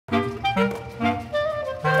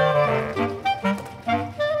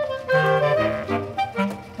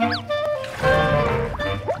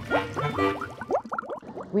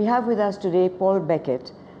have with us today Paul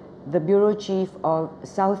Beckett, the Bureau Chief of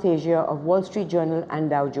South Asia of Wall Street Journal and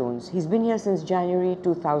Dow Jones. He's been here since January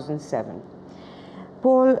 2007.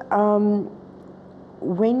 Paul,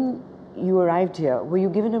 when you arrived here, were you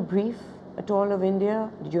given a brief at all of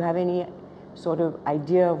India? Did you have any sort of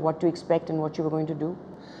idea of what to expect and what you were going to do?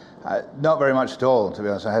 Not very much at all, to be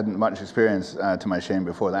honest. I hadn't much experience, to my shame,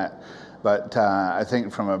 before that. But I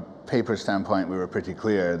think from a paper standpoint, we were pretty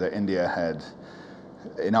clear that India had,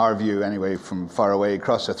 in our view anyway, from far away,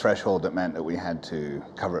 crossed a threshold that meant that we had to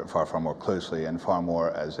cover it far, far more closely and far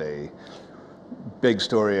more as a big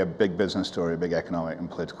story, a big business story, a big economic and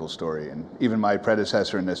political story. And even my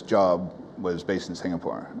predecessor in this job was based in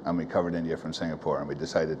Singapore, and we covered India from Singapore, and we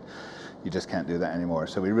decided you just can't do that anymore.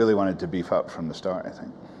 So we really wanted to beef up from the start, I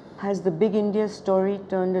think. Has the big India story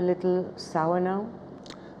turned a little sour now?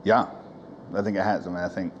 Yeah, I think it has. I mean, I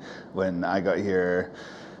think when I got here,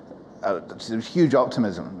 there was huge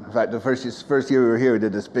optimism. In fact, the first year we were here, we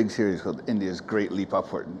did this big series called India's Great Leap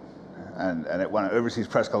Upward. And it won an Overseas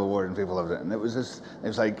Press Club Award, and people loved it. And it was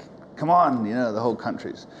like, come on, you know, the whole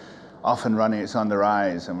country's off and running, it's on the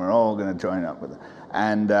rise, and we're all going to join up with it.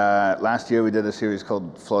 And last year we did a series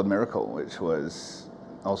called Flawed Miracle, which was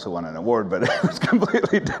also won an award, but it was a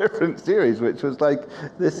completely different series, which was like,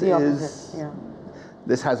 this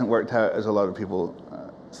hasn't worked out as a lot of people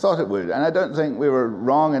thought it would. And I don't think we were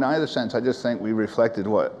wrong in either sense. I just think we reflected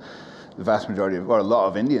what the vast majority of, or a lot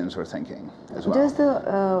of Indians were thinking as well. Does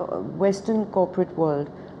the Western corporate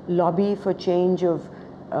world lobby for change of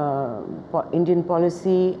Indian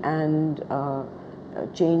policy and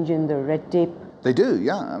change in the red tape? They do,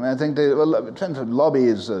 yeah. I mean, I think they, well, in terms of lobby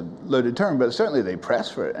is a loaded term, but certainly they press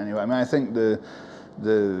for it anyway. I mean, I think the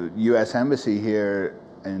US Embassy here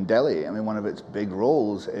in Delhi, I mean, one of its big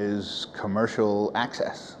roles is commercial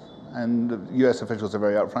access, and the US officials are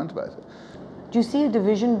very upfront about it. Do you see a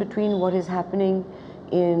division between what is happening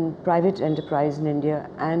in private enterprise in India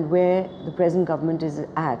and where the present government is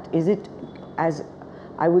at? Is it, as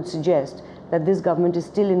I would suggest, that this government is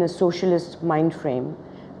still in a socialist mind frame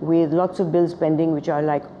with lots of bills pending which are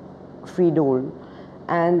like free dole,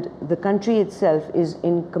 and the country itself is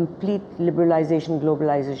in complete liberalization,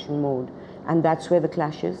 globalization mode, and that's where the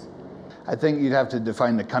clash is? I think you'd have to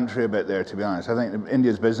define the country a bit there, to be honest. I think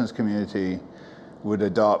India's business community would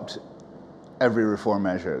adopt every reform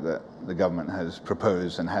measure that the government has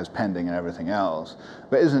proposed and has pending and everything else,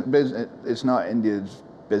 but it's not India's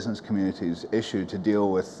business community's issue to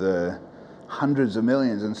deal with the hundreds of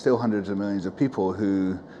millions and still hundreds of millions of people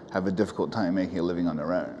who have a difficult time making a living on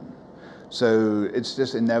their own. So it's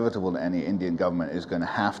just inevitable that any Indian government is going to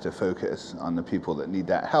have to focus on the people that need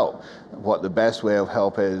that help. What the best way of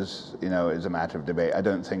help is, you know, is a matter of debate. I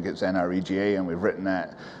don't think it's NREGA, and we've written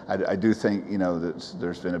that. I do think, you know, that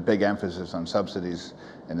there's been a big emphasis on subsidies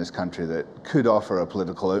in this country that could offer a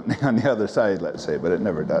political opening on the other side, let's say, but it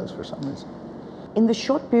never does for some reason. In the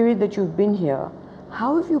short period that you've been here,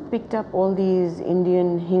 how have you picked up all these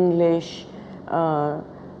Indian Hinglish,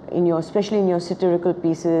 especially in your satirical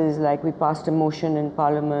pieces, like we passed a motion in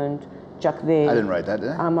Parliament, Chak De. I didn't write that, did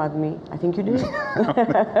I? Aam Aadmi. I think you did.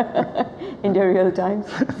 India Real Times.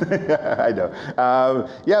 Yeah, I know.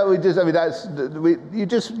 Yeah,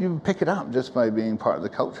 you pick it up just by being part of the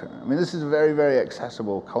culture. I mean, this is a very, very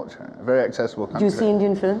accessible culture, a very accessible country. Do you see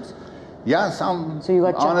Indian films? Yeah, some. So you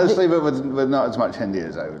got honestly, but with not as much Hindi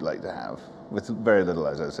as I would like to have. With very little,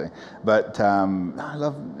 as I say. But I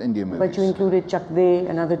love Indian movies. But you included Chak De,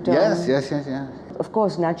 another term. Yes. Of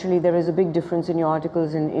course, naturally, there is a big difference in your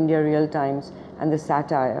articles in India Real Times and the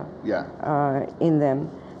satire in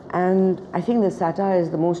them. And I think the satire is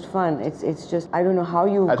the most fun. It's just, I don't know how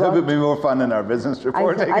you got... I hope it'd be more fun in our business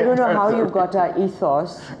reporting. I don't know how you got our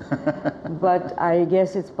ethos, but I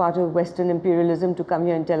guess it's part of Western imperialism to come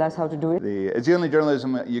here and tell us how to do it. It's the only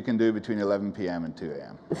journalism you can do between 11 p.m. and 2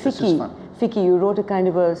 a.m. Fiki, you wrote a kind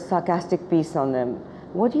of a sarcastic piece on them.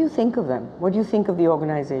 What do you think of them? What do you think of the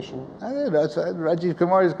organization? Rajiv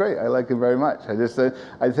Kumar is great. I like him very much. I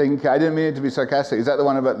think, I didn't mean it to be sarcastic. Is that the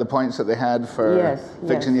one about the points that they had for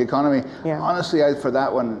fixing the economy? Yeah. Honestly, for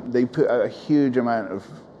that one, they put out a huge amount of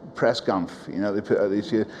press gumph. You know, they put out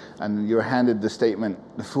these, and you were handed the statement,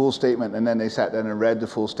 the full statement, and then they sat down and read the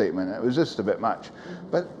full statement. It was just a bit much.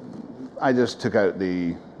 But I just took out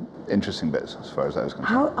the interesting bits as far as I was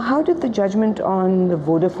concerned. How did the judgment on the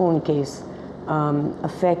Vodafone case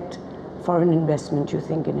affect foreign investment, you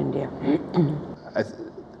think, in India?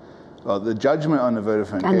 Well, the judgment on the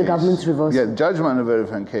Vodafone case... And the government's reversal. Yeah, the judgment on the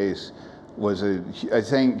Vodafone case was, I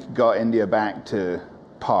think, got India back to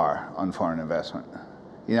par on foreign investment.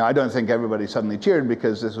 You know, I don't think everybody suddenly cheered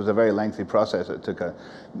because this was a very lengthy process. It took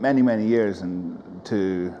many, many years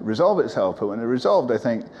to resolve itself. But when it resolved, I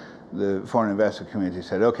think the foreign investor community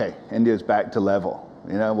said, okay, India's back to level.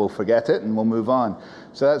 You know, we'll forget it and we'll move on.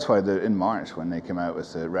 So that's why in March, when they came out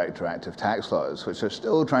with the retroactive tax laws, which they're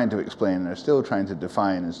still trying to explain, they're still trying to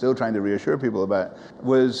define, and still trying to reassure people about,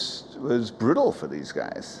 was brutal for these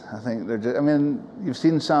guys. I think they're just, I mean, you've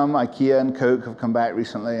seen some, IKEA and Coke have come back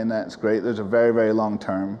recently, and that's great. There's a very, very long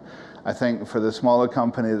term. I think for the smaller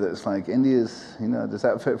company that's like, India's, you know, does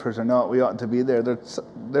that fit for us or not? We ought to be there.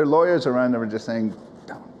 Their lawyers around them are just saying,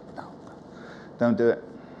 don't do it.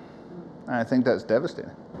 And I think that's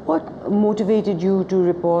devastating. What motivated you to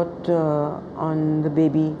report on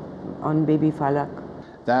baby Falak?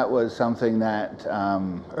 That was something that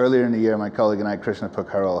earlier in the year, my colleague and I, Krishna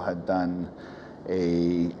Pokharel, had done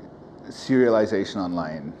a serialization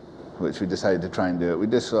online, which we decided to try and do it. We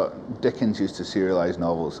just thought Dickens used to serialize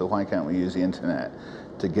novels, so why can't we use the internet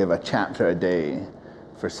to give a chapter a day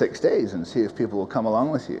for 6 days and see if people will come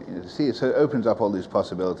along with you. So it opens up all these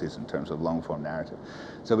possibilities in terms of long-form narrative.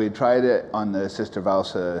 So we tried it on the Sister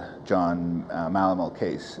Valsa John Malamal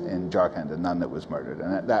case in Jharkhand, a nun that was murdered,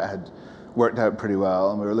 and that had worked out pretty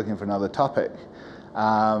well, and we were looking for another topic.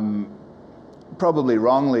 Probably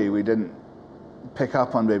wrongly, we didn't pick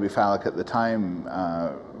up on baby Falak at the time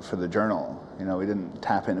for the journal. You know, we didn't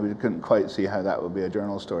tap in, we couldn't quite see how that would be a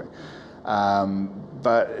journal story.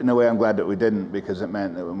 But in a way, I'm glad that we didn't, because it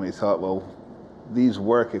meant that when we thought, well, these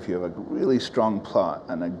work if you have a really strong plot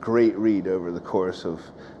and a great read over the course of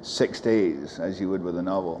 6 days, as you would with a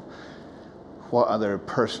novel. What other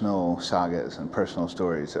personal sagas and personal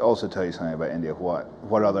stories also tell you something about India?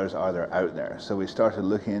 What others are there out there? So we started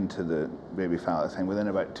looking into the baby Falak thing. Within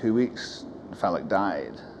about 2 weeks, Falak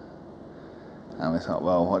died. And we thought,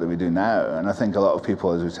 well, what do we do now? And I think a lot of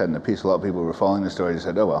people, as we said in the piece, a lot of people were following the story and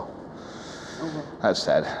said, oh, well, that's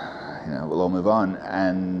sad. You know, we'll all move on.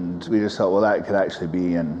 And we just thought, well, that could actually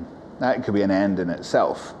be that could be an end in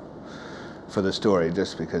itself for the story.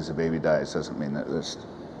 Just because the baby dies doesn't mean that there's,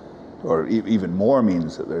 or even more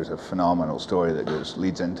means that there's a phenomenal story that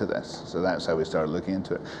leads into this. So that's how we started looking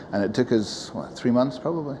into it. And it took us, 3 months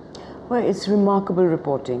probably? Well, it's remarkable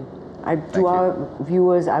reporting. To our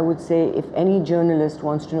viewers, I would say if any journalist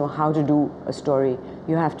wants to know how to do a story,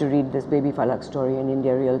 you have to read this baby Falak story in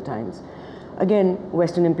India Real Times. Again,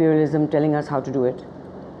 Western imperialism telling us how to do it.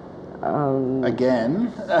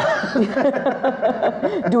 Again?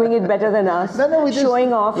 Doing it better than us. No, we just,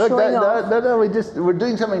 showing off. We're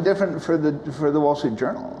doing something different for the Wall Street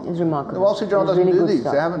Journal. It's remarkable. The Wall Street Journal doesn't really do these.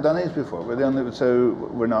 Stuff. They haven't done these before. We're the only, so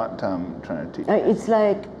we're not trying to teach. It's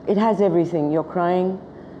like, it has everything. You're crying,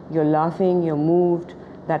 you're laughing, you're moved.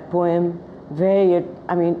 That poem,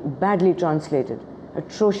 badly translated.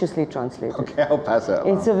 Atrociously translated. Okay, I'll pass that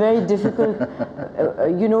along. It's a very difficult, a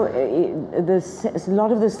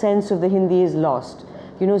lot of the sense of the Hindi is lost.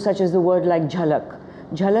 You know, such as the word like jhalak.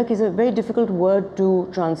 Jhalak is a very difficult word to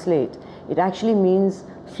translate. It actually means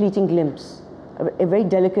fleeting glimpse, a very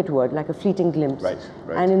delicate word, like a fleeting glimpse. Right.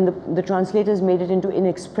 And the translators made it into an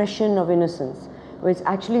expression of innocence, where it's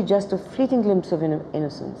actually just a fleeting glimpse of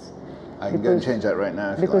innocence. I can go and change that right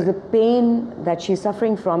now. Because the pain that she's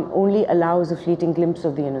suffering from only allows a fleeting glimpse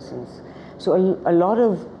of the innocence. So a lot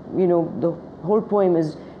of, the whole poem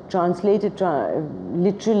is translated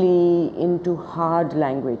literally into hard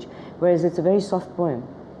language, whereas it's a very soft poem.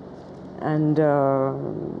 And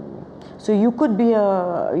so you could be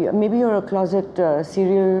maybe you're a closet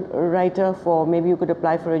serial writer maybe you could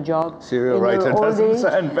apply for a job. Serial writer doesn't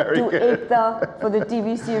sound very good. For the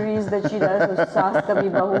TV series that she does, Saas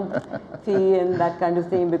Kabhi Bahu Thi, and that kind of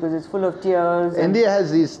thing, because it's full of tears. India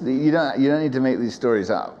has these, you don't need to make these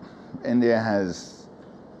stories up. India has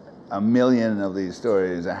 1 million of these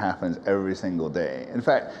stories that happens every single day. In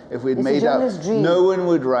fact, if we'd made up, no one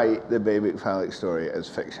would write the baby Falak story as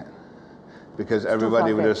fiction. Because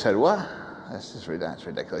everybody would have said, what? That's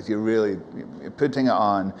ridiculous. You're putting it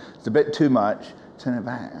on. It's a bit too much. Turn it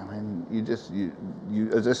back. I mean, it just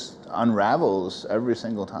unravels every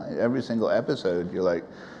single time. Every single episode, you're like,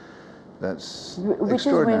 that's Which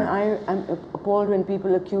is when I'm appalled when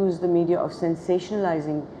people accuse the media of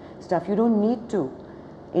sensationalizing stuff. You don't need to.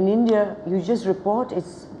 In India, you just report.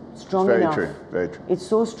 It's strong enough. Very true. Very true. It's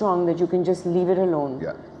so strong that you can just leave it alone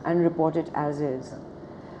and report it as is.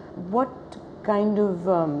 What kind of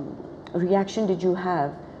reaction did you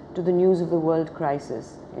have to the news of the world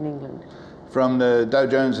crisis in England? From the Dow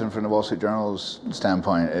Jones and from the Wall Street Journal's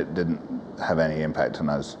standpoint, it didn't have any impact on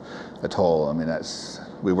us at all. I mean,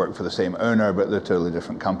 we work for the same owner, but they're totally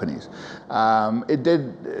different companies. It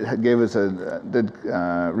did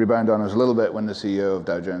rebound on us a little bit when the CEO of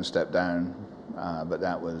Dow Jones stepped down, but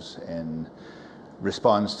that was in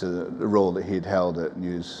response to the role that he'd held at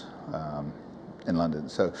News in London.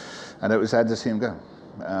 So, and it was sad to see him go.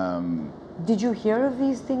 Did you hear of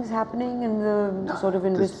these things happening in the sort of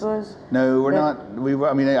in whispers? No, we're not.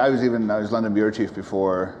 I mean, I was London bureau chief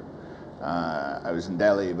before I was in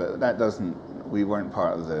Delhi, but that doesn't. We weren't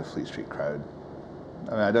part of the Fleet Street crowd.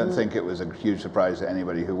 I mean, I don't think it was a huge surprise to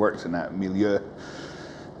anybody who works in that milieu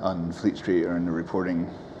on Fleet Street or in the reporting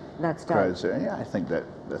crowds. Yeah, I think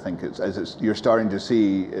it's you're starting to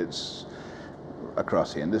see it's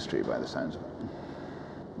across the industry by the sounds of it.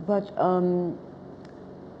 But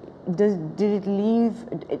did it leave?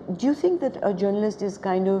 Do you think that a journalist is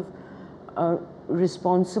kind of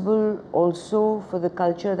responsible also for the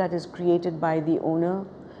culture that is created by the owner?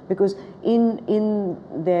 Because in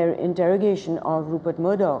their interrogation of Rupert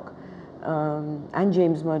Murdoch and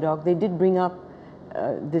James Murdoch, they did bring up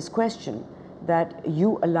this question that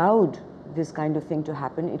you allowed this kind of thing to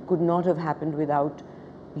happen. It could not have happened without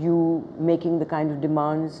you making the kind of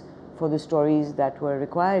demands for the stories that were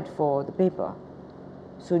required for the paper.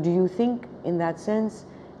 So do you think, in that sense,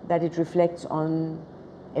 that it reflects on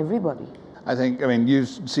everybody? I mean, you've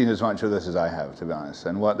seen as much of this as I have, to be honest.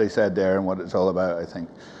 And what they said there and what it's all about, I think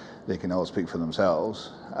they can all speak for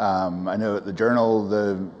themselves. I know at the Journal,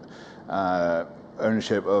 the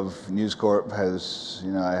ownership of News Corp has,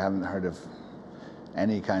 I haven't heard of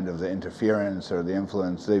any kind of the interference or the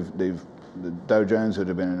influence. The Dow Jones would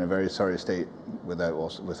have been in a very sorry state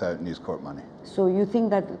without News Corp money. So you think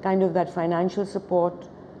that kind of that financial support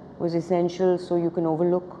was essential so you can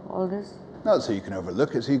overlook all this? Not so you can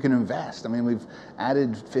overlook it, so you can invest. I mean, we've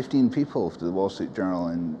added 15 people to the Wall Street Journal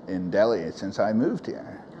in Delhi since I moved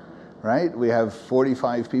here, right? We have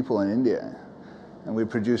 45 people in India, and we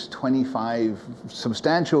produce 25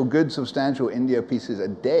 substantial India pieces a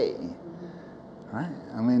day, right?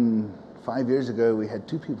 I mean, 5 years ago, we had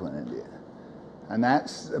 2 people in India. And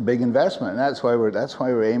that's a big investment. And that's why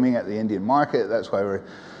we're aiming at the Indian market. That's why we're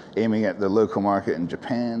aiming at the local market in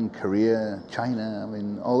Japan, Korea, China. I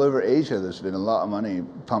mean, all over Asia, there's been a lot of money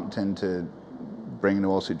pumped into bringing the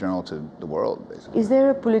Wall Street Journal to the world, basically. Is there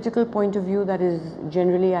a political point of view that is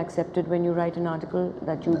generally accepted when you write an article,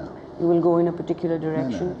 that you will go in a particular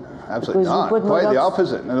direction? No, absolutely not. Quite the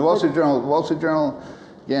opposite. And the Wall Street Journal,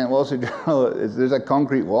 there's a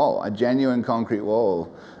concrete wall, a genuine concrete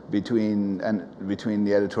wall between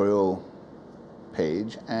the editorial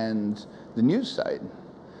page and the news side.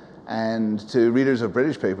 And to readers of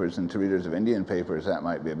British papers and to readers of Indian papers, that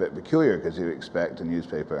might be a bit peculiar because you expect a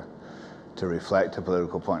newspaper to reflect a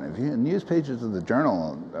political point of view. And news pages of the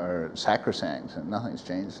Journal are sacrosanct, and nothing's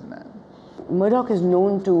changed in that. Murdoch is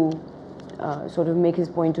known to sort of make his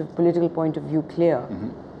political point of view clear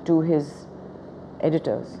to his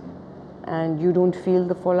editors. And you don't feel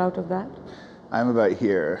the fallout of that? I'm about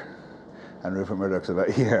here, and Rupert Murdoch's about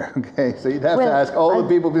here, okay? So you'd have to ask all the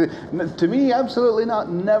people. To me, absolutely not,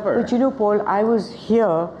 never. But Paul, I was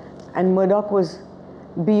here, and Murdoch was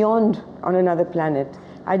beyond on another planet.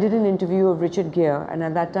 I did an interview of Richard Gere, and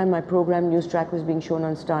at that time my program News Track was being shown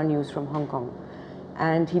on Star News from Hong Kong.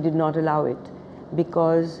 And he did not allow it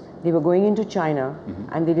because they were going into China,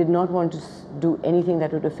 and they did not want to do anything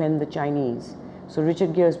that would offend the Chinese. So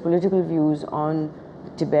Richard Gere's political views on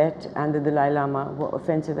Tibet and the Dalai Lama were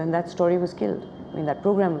offensive, and that story was killed. I mean, that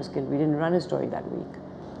program was killed. We didn't run a story that week.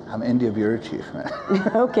 I'm India bureau chief, man.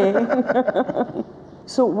 Okay.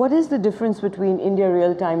 So what is the difference between India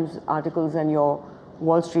Real Times articles and your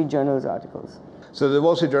Wall Street Journal's articles? So the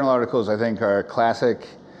Wall Street Journal articles, I think, are classic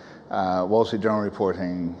Wall Street Journal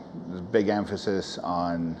reporting. There's big emphasis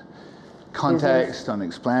on context, on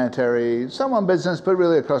explanatory, some on business, but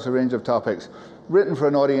really across a range of topics, written for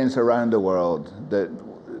an audience around the world that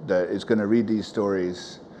is going to read these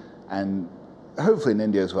stories, and hopefully in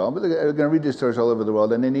India as well, but they're going to read these stories all over the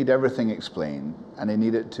world, and they need everything explained, and they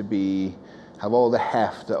need it to have all the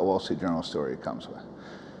heft that a Wall Street Journal story comes with.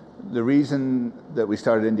 The reason that we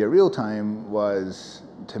started India Real Time was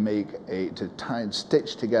to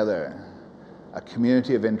stitch together a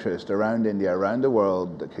community of interest around India, around the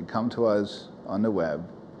world, that could come to us on the web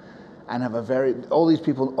and have all these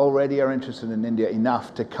people already are interested in India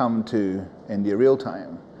enough to come to India Real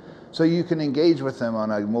Time. So you can engage with them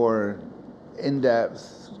on a more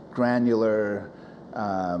in-depth, granular,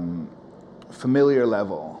 familiar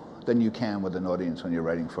level than you can with an audience when you're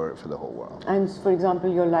writing for the whole world. And for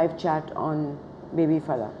example, your live chat on Baby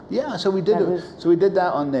Falak. Yeah, so we did so we did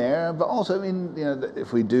that on there, but also, I mean, you know,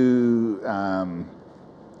 if we do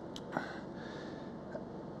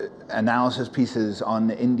analysis pieces on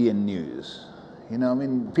the Indian news, you know, I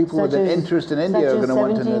mean, people with an interest in India are going to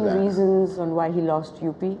want to know that. 17 reasons on why he lost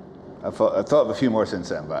UP. I thought of a few more since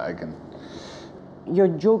then, but I can. Your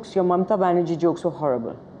jokes, your Mamta Banerjee jokes were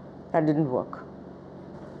horrible. That didn't work.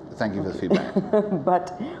 Thank you for the feedback.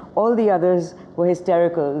 But all the others were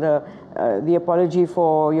hysterical. The apology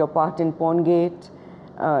for your part in Porngate,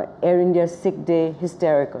 Air India's sick day,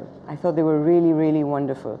 hysterical. I thought they were really, really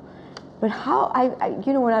wonderful. But how,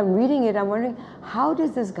 you know, when I'm reading it, I'm wondering, how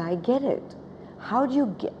does this guy get it? How do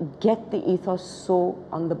you get the ethos so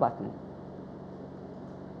on the button?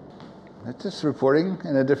 It's just reporting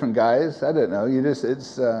in a different guise. I don't know. You just,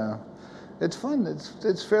 it's fun.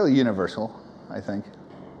 It's fairly universal, I think.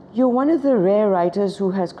 You're one of the rare writers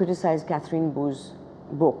who has criticized Catherine Boo's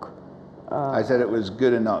book. I said it was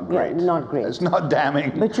good and not great. Yeah, not great. It's not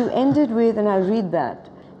damning. But you ended with, and I'll read that,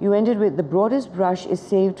 you ended with, the broadest brush is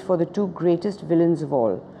saved for the two greatest villains of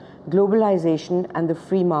all, globalization and the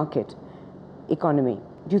free market economy.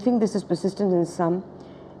 Do you think this is persistent in some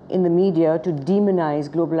in the media to demonize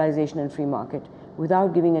globalization and free market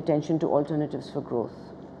without giving attention to alternatives for growth?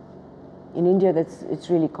 In India, it's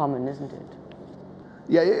really common, isn't it?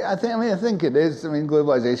 Yeah, I think it is. I mean,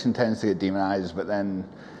 globalization tends to get demonized, but then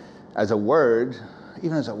as a word,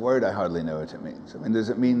 even as a word, I hardly know what it means. I mean, does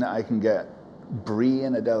it mean that I can get brie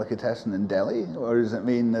in a delicatessen in Delhi? Or does it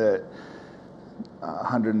mean that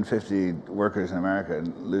 150 workers in America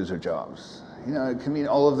lose their jobs? You know, it can mean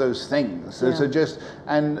all of those things. So,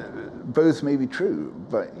 and both may be true,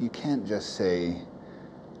 but you can't just say,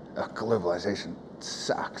 oh, globalization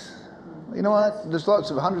sucks. You know what? There's lots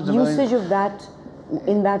of hundreds of millions. Usage of that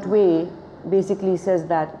in that way basically says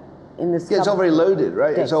that in the it's all very loaded,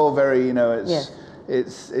 right? Text. It's all very, you know,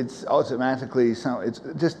 it's automatically, it's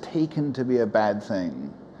just taken to be a bad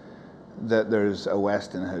thing that there's a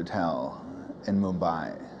Westin hotel in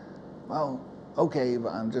Mumbai. Well, okay,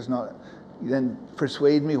 but I'm just not, then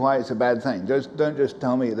persuade me why it's a bad thing. Don't just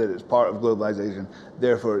tell me that it's part of globalization,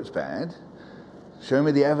 therefore it's bad. Show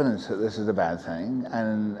me the evidence that this is a bad thing,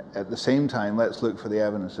 and at the same time, let's look for the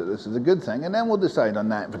evidence that this is a good thing, and then we'll decide on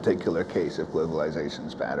that particular case if globalization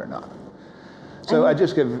is bad or not. So I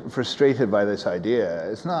just get frustrated by this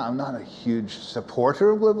idea. I'm not a huge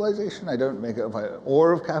supporter of globalization. I don't make it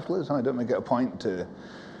or of capitalism. I don't make it a point to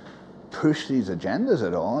push these agendas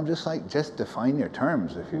at all. I'm just like, just define your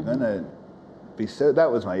terms. If you're going to be so,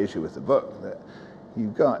 that was my issue with the book. That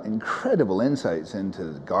you've got incredible insights into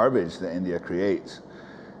the garbage that India creates,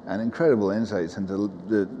 and incredible insights into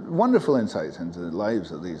the wonderful insights into the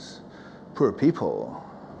lives of these poor people.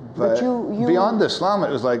 But beyond the slum, it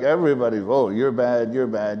was like everybody, oh, you're bad, you're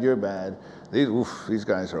bad, you're bad. These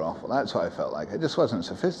guys are awful. That's what I felt like. I just wasn't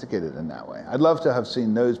sophisticated in that way. I'd love to have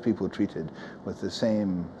seen those people treated with the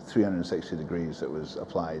same 360 degrees that was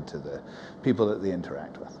applied to the people that they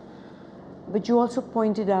interact with. But you also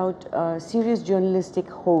pointed out serious journalistic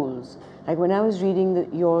holes. Like when I was reading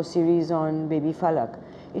your series on Baby Falak,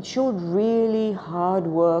 it showed really hard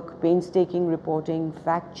work, painstaking reporting,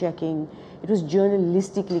 fact-checking. It was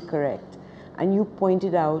journalistically correct. And you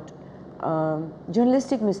pointed out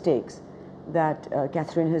journalistic mistakes that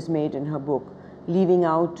Catherine has made in her book, leaving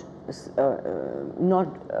out, not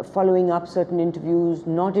following up certain interviews,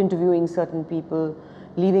 not interviewing certain people,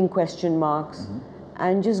 leaving question marks.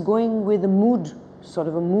 And just going with a mood, sort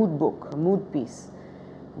of a mood book, a mood piece,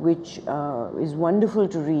 which is wonderful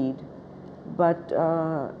to read. But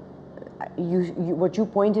what you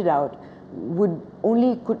pointed out could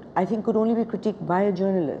only be critiqued by a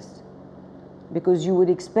journalist, because you would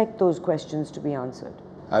expect those questions to be answered.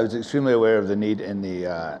 I was extremely aware of the need in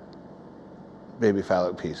the Baby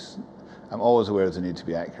Falak piece. I'm always aware of the need to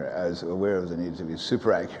be accurate. I was aware of the need to be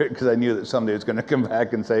super accurate because I knew that somebody was going to come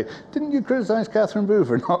back and say, didn't you criticize Catherine Boo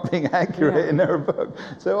for not being accurate in her book?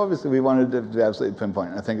 So obviously we wanted to be absolutely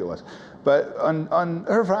pinpoint, and I think it was. But on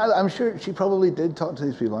her, I'm sure she probably did talk to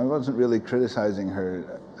these people. I wasn't really criticizing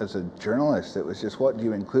her as a journalist. It was just, what do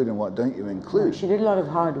you include and what don't you include? She did a lot of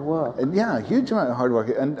hard work. And yeah, a huge amount of hard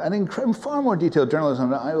work, and far more detailed journalism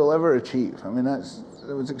than I will ever achieve. I mean,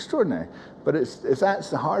 it was extraordinary. But if that's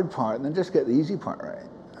the hard part, then just get the easy part right.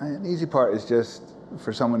 And the easy part is just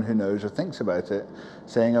for someone who knows or thinks about it,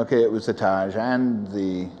 saying, okay, it was the Taj and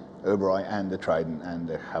the Oberoi and the Trident and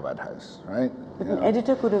the Chabad House, right? But an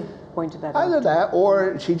editor could have pointed that out. Either that,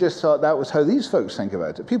 or she just thought that was how these folks think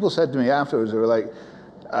about it. People said to me afterwards, they were like,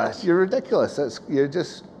 you're ridiculous. You're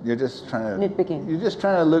just trying to nitpicking. You're just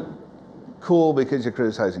trying to look cool because you're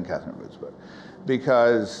criticizing Catherine Wood's book,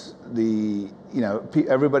 because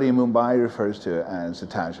everybody in Mumbai refers to it as the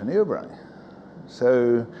Taj and Newbury.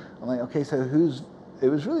 So I'm like, okay, so it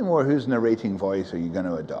was really more whose narrating voice are you going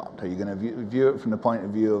to adopt? Are you going to view it from the point of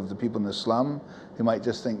view of the people in the slum who might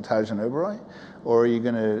just think Taj and Newbury? Or are you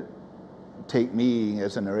going to take me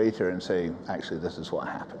as a narrator and say, actually, this is what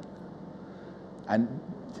happened? And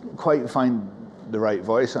didn't quite find the right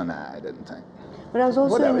voice on that, I didn't think. But I was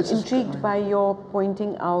also intrigued by your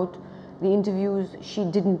pointing out the interviews she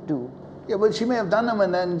didn't do. Yeah, but she may have done them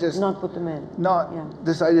and then just... Not put them in.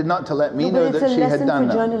 Decided not to let me know that she had done them. It's a lesson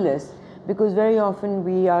for journalists, because very often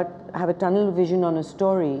we have a tunnel vision on a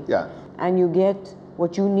story, and you get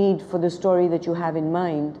what you need for the story that you have in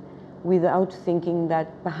mind without thinking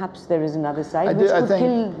that perhaps there is another side, which could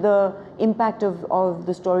kill the impact of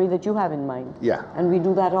the story that you have in mind. Yeah. And we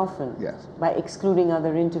do that often. Yes. By excluding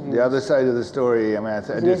other interviews. The other side of the story, I mean,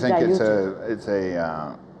 I do think it's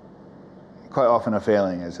a quite often a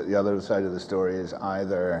failing, is that the other side of the story is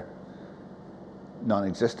either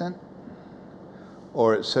non-existent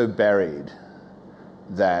or it's so buried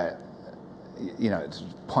that it's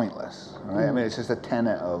pointless, right? I mean, it's just a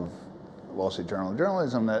tenet of Wall Street Journal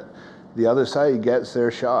journalism that the other side gets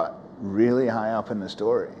their shot really high up in the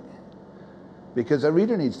story, because a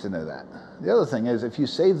reader needs to know that. The other thing is, if you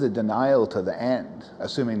save the denial to the end,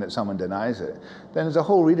 assuming that someone denies it, then as a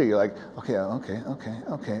whole reader, you're like, okay, oh,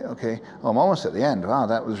 I'm almost at the end. Wow,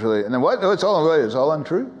 that was really, and then what? No, it's all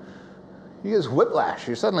untrue. You get whiplash.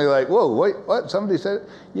 You're suddenly like, whoa, wait, what? Somebody said it.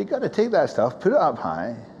 You got to take that stuff, put it up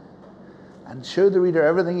high, and show the reader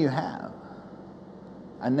everything you have,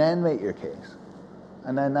 and then make your case.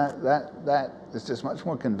 And then that is just much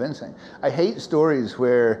more convincing. I hate stories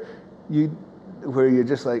where you're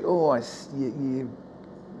just like, oh, you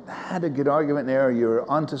had a good argument there, or you're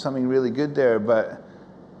onto something really good there, but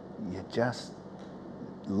you just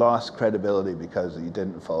lost credibility because you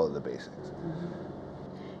didn't follow the basics.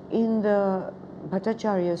 In the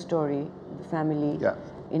Bhattacharya story, the family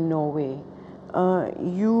in Norway,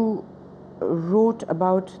 you wrote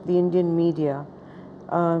about the Indian media.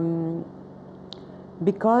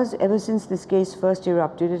 Because ever since this case first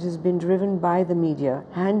erupted, it has been driven by the media,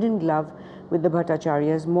 hand in glove with the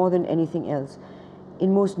Bhattacharyas more than anything else,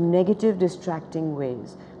 in most negative, distracting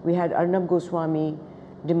ways. We had Arnab Goswami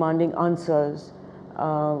demanding answers.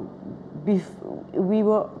 We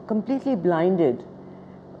were completely blinded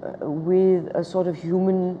with a sort of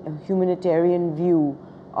humanitarian view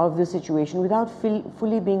of the situation without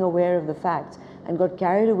fully being aware of the facts, and got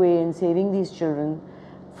carried away in saving these children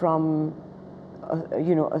from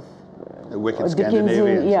the wicked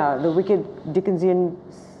Scandinavians. Yeah, the wicked Dickensian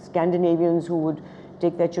Scandinavians who would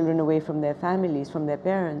take their children away from their families, from their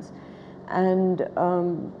parents. And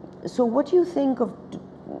so what do you think of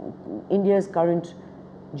India's current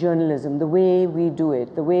journalism, the way we do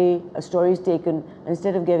it, the way a story is taken,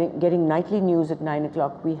 instead of getting nightly news at 9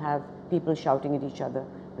 o'clock, we have people shouting at each other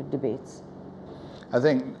with debates? I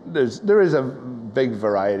think there is a big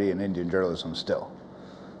variety in Indian journalism still.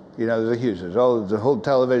 There's whole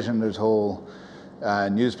television, there's whole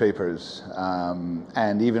newspapers,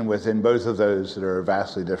 and even within both of those, there are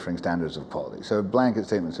vastly differing standards of quality. So blanket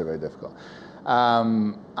statements are very difficult.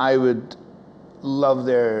 I would love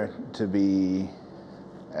there to be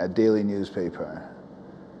a daily newspaper.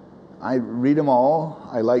 I read them all.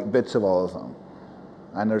 I like bits of all of them.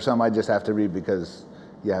 And there's some I just have to read because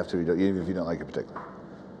you have to read it, even if you don't like it particularly.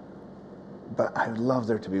 But I would love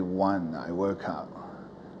there to be one. I woke up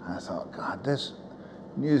and I thought, God, this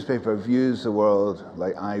newspaper views the world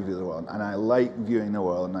like I view the world, and I like viewing the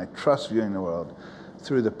world, and I trust viewing the world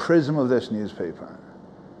through the prism of this newspaper.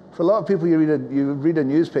 For a lot of people, you read a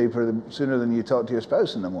newspaper sooner than you talk to your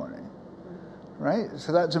spouse in the morning, right?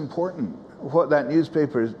 So that's important. What that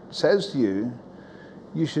newspaper says to you,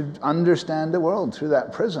 you should understand the world through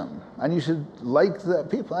that prism, and you should like the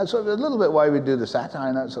people. That's sort of a little bit why we do the satire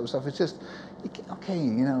and that sort of stuff. It's just, okay,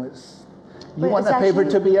 you want that paper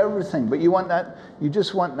to be everything, but you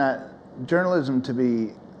just want that journalism to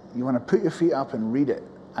be, you want to put your feet up and read it.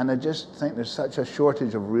 And I just think there's such a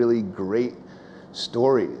shortage of really great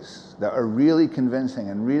stories that are really convincing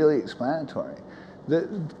and really explanatory. The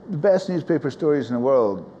best newspaper stories in the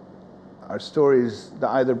world are stories that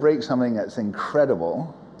either break something that's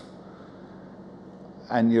incredible,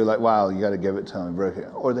 and you're like, wow, you got to give it to them and break it,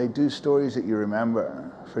 or they do stories that you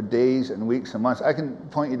remember for days and weeks and months. I can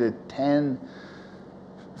point you to 10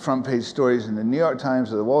 front page stories in the New York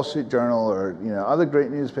Times or the Wall Street Journal or other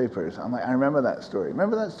great newspapers. I'm like, I remember that story.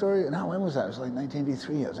 Remember that story? And when was that? It was like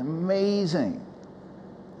 1983. It was amazing.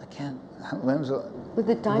 When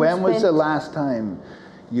was the last time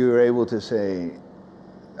you were able to say,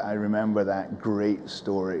 I remember that great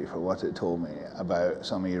story for what it told me about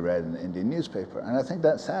something you read in the Indian newspaper. And I think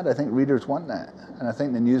that's sad. I think readers want that. And I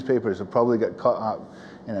think the newspapers have probably got caught up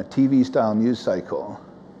in a TV-style news cycle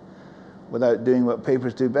without doing what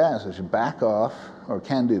papers do best, which is back off, or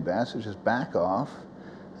can do best, which is back off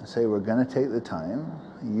and say, we're going to take the time.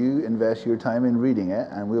 You invest your time in reading it,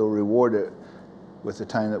 and we'll reward it with the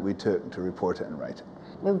time that we took to report it and write it.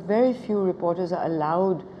 Well, very few reporters are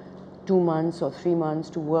allowed 2 months or 3 months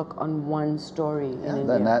to work on one story in India.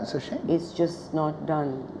 Then that's a shame. It's just not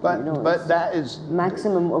done. But, but that is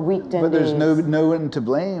maximum a week, 10 days. But there's no one to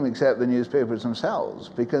blame except the newspapers themselves,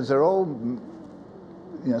 because they're all,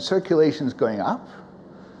 circulation's going up,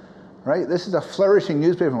 right? This is a flourishing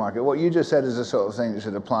newspaper market. What you just said is the sort of thing that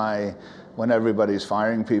should apply when everybody's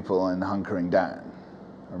firing people and hunkering down,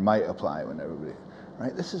 or might apply when everybody,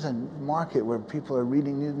 right? This is a market where people are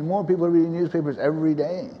reading, more people are reading newspapers every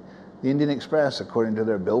day. The Indian Express, according to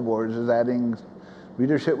their billboards, is adding,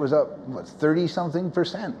 readership was up, what, 30-something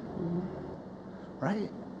 %, right?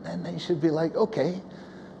 And they should be like, okay,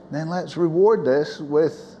 then let's reward this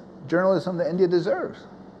with journalism that India deserves.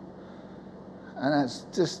 And that's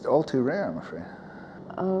just all too rare, I'm afraid.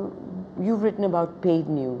 You've written about paid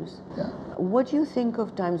news. Yeah. What do you think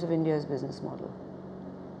of Times of India's business model?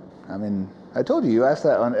 I mean, I told you ask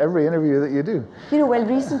that on every interview that you do. Well,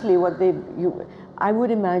 recently I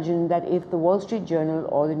would imagine that if the Wall Street Journal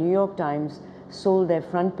or the New York Times sold their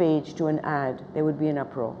front page to an ad, there would be an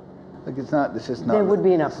uproar. Like it's just not. There would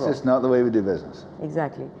be an uproar. It's just not the way we do business.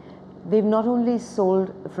 Exactly. They've not only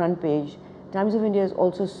sold the front page, Times of India has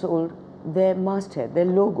also sold their masthead, their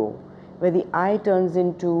logo, where the eye turns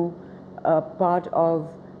into a part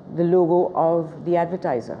of the logo of the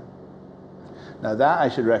advertiser. Now that I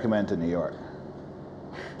should recommend to New York.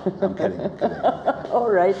 I'm kidding.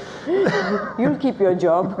 All right. You'll keep your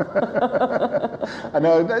job.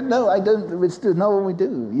 No, I don't. It's not what we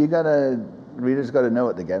do. Readers got to know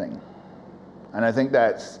what they're getting. And I think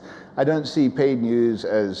I don't see paid news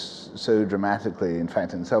as so dramatically. In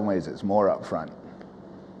fact, in some ways, it's more upfront.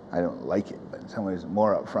 I don't like it, but in some ways, it's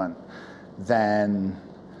more upfront than,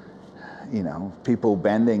 people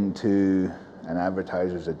bending to an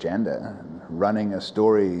advertiser's agenda, running a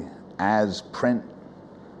story as print,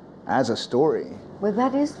 as a story. Well,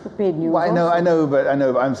 that is the paid news. Well, I know, but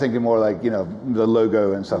I'm thinking more like, the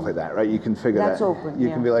logo and stuff like that, right? You can figure that. That's open. You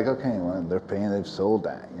can be like, okay, well, they've sold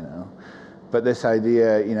that, But this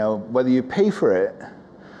idea, whether you pay for it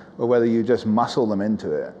or whether you just muscle them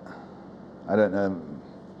into it, I don't know.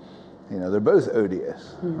 They're both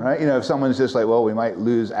odious, right? If someone's just like, well, we might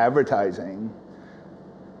lose advertising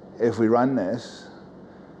if we run this,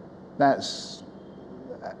 that's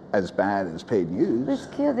as bad as paid news. It's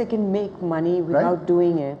clear they can make money without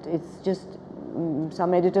doing it. It's just,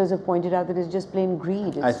 some editors have pointed out that it's just plain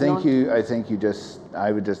greed. I just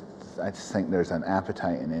think there's an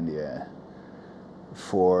appetite in India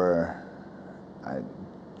for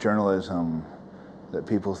journalism that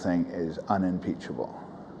people think is unimpeachable.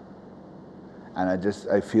 And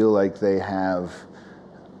I feel like they have,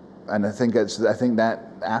 and I think that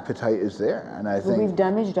appetite is there. And I think we've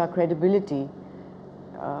damaged our credibility.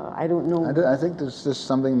 I don't know. I think there's just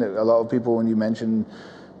something that a lot of people, when you mention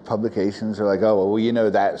publications, are like, oh, well,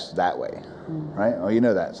 that's that way, right? Oh,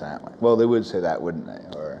 that's that way. Well, they would say that, wouldn't they?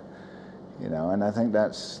 Or, and I think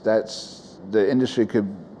that's the industry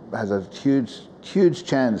has a huge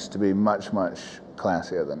chance to be much, much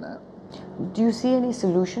classier than that. Do you see any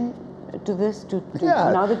solution to this?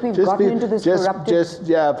 Now that we've gotten into this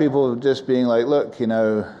corrupted... people just being like, look,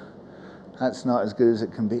 that's not as good as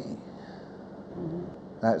it can be.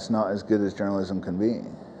 That's not as good as journalism can be.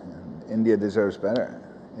 And India deserves better.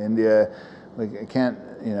 India,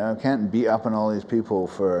 can't beat up on all these people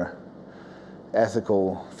for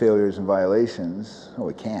ethical failures and violations. Well,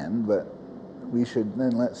 we can, but we should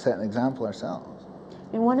then let's set an example ourselves.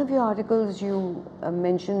 In one of your articles, you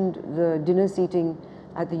mentioned the dinner seating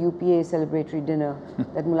at the UPA celebratory dinner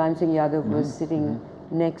that Mulayam Singh Yadav was sitting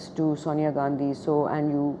next to Sonia Gandhi,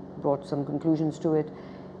 and you brought some conclusions to it.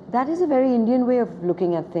 That is a very Indian way of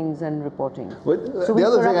looking at things and reporting. So the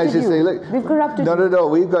other thing I should say, look, we've corrupted you. No,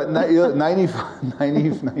 we've got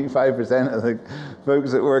 95% of the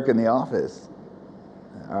folks that work in the office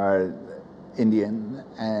are Indian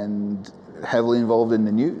and heavily involved in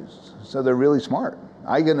the news. So they're really smart.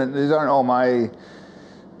 These aren't all my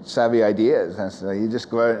savvy ideas. You just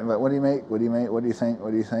go out and like, what do you make? What do you make? What do you think?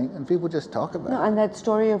 What do you think? And people just talk about it. And that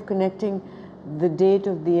story of connecting the date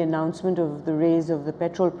of the announcement of the raise of the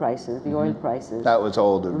petrol prices, the oil prices. That was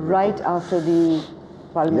all right after the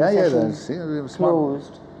Parliament session it was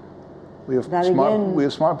closed. We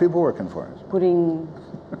have smart people working for us. Putting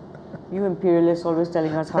you imperialists always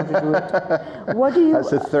telling us how to do it. What do you? That's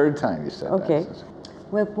the third time you said that. Okay.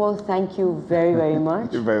 Well, Paul, thank you very, very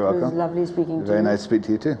much. You're very welcome. It was lovely speaking to you. Very nice to speak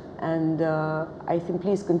to you too. And I think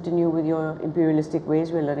please continue with your imperialistic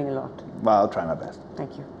ways. We're learning a lot. Well, I'll try my best.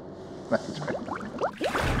 Thank you. Thanks very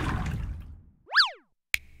much.